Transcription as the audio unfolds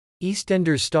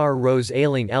EastEnders star Rose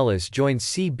Ayling-Ellis joins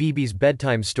CBeebies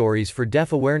Bedtime Stories for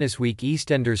Deaf Awareness Week.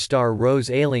 EastEnders star Rose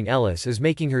Ayling-Ellis is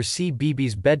making her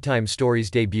CBeebies Bedtime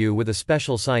Stories debut with a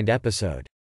special signed episode.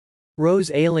 Rose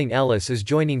Ayling-Ellis is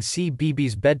joining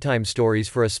CBeebies Bedtime Stories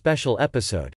for a special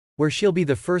episode, where she'll be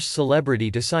the first celebrity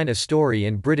to sign a story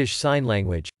in British Sign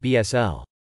Language, BSL.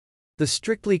 The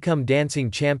Strictly Come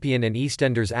Dancing champion and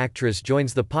EastEnders actress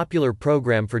joins the popular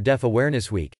program for Deaf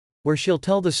Awareness Week, where she'll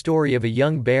tell the story of a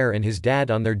young bear and his dad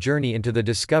on their journey into the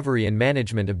discovery and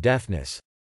management of deafness.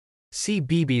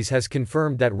 CBeebies has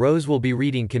confirmed that Rose will be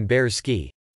reading Can Bears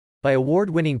Ski? By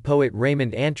award-winning poet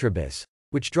Raymond Antrobus,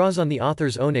 which draws on the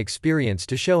author's own experience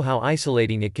to show how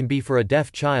isolating it can be for a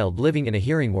deaf child living in a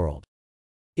hearing world.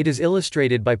 It is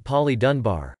illustrated by Polly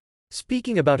Dunbar.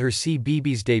 Speaking about her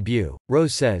CBeebies debut,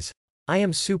 Rose says, "I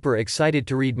am super excited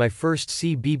to read my first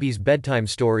CBeebies bedtime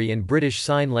story in British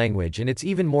Sign Language, and it's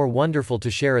even more wonderful to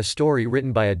share a story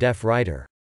written by a deaf writer."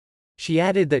 She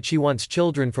added that she wants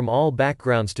children from all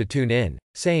backgrounds to tune in,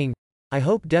 saying, "I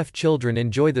hope deaf children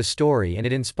enjoy the story and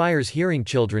it inspires hearing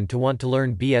children to want to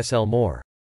learn BSL more."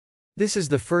 This is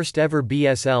the first ever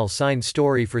BSL signed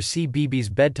story for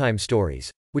CBeebies Bedtime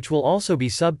Stories, which will also be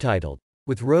subtitled,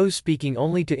 with Rose speaking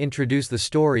only to introduce the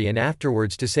story and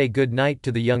afterwards to say good night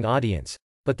to the young audience,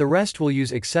 but the rest will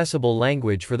use accessible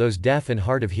language for those deaf and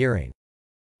hard of hearing.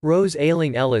 Rose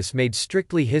Ayling-Ellis made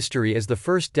Strictly history as the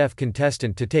first deaf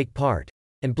contestant to take part,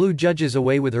 and blew judges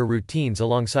away with her routines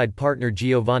alongside partner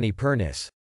Giovanni Pernis.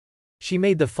 She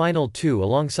made the final two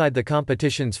alongside the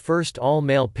competition's first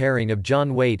all-male pairing of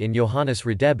John Waite and Johannes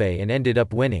Radebe and ended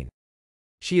up winning.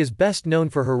 She is best known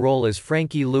for her role as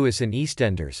Frankie Lewis in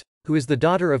EastEnders, who is the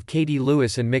daughter of Katie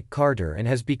Lewis and Mick Carter and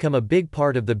has become a big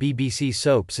part of the BBC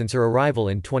soap since her arrival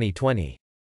in 2020.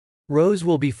 Rose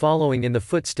will be following in the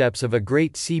footsteps of a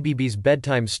great CBeebies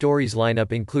Bedtime Stories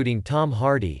lineup including Tom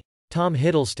Hardy, Tom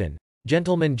Hiddleston,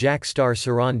 Gentleman Jack star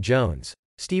Saran Jones,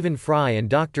 Stephen Fry and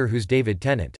Doctor Who's David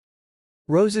Tennant.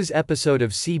 Rose's episode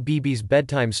of CBeebies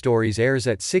Bedtime Stories airs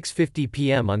at 6:50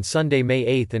 p.m. on Sunday, May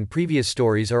 8, and previous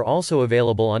stories are also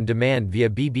available on demand via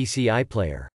BBC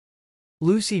iPlayer.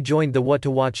 Lucy joined the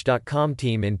WhatToWatch.com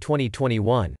team in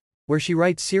 2021, where she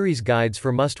writes series guides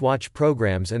for must-watch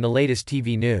programs and the latest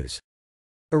TV news.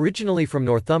 Originally from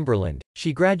Northumberland,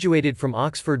 she graduated from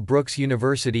Oxford Brookes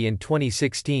University in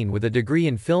 2016 with a degree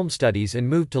in film studies and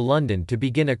moved to London to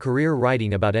begin a career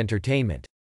writing about entertainment.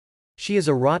 She is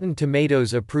a Rotten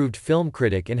Tomatoes-approved film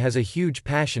critic and has a huge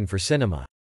passion for cinema.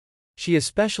 She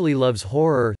especially loves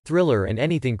horror, thriller and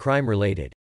anything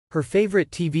crime-related. Her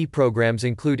favorite TV programs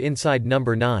include Inside No.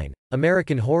 9,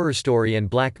 American Horror Story and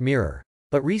Black Mirror,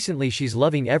 but recently she's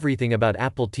loving everything about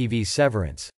Apple TV's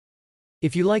Severance.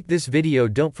 If you like this video,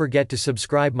 don't forget to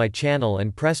subscribe my channel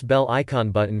and press bell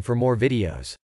icon button for more videos.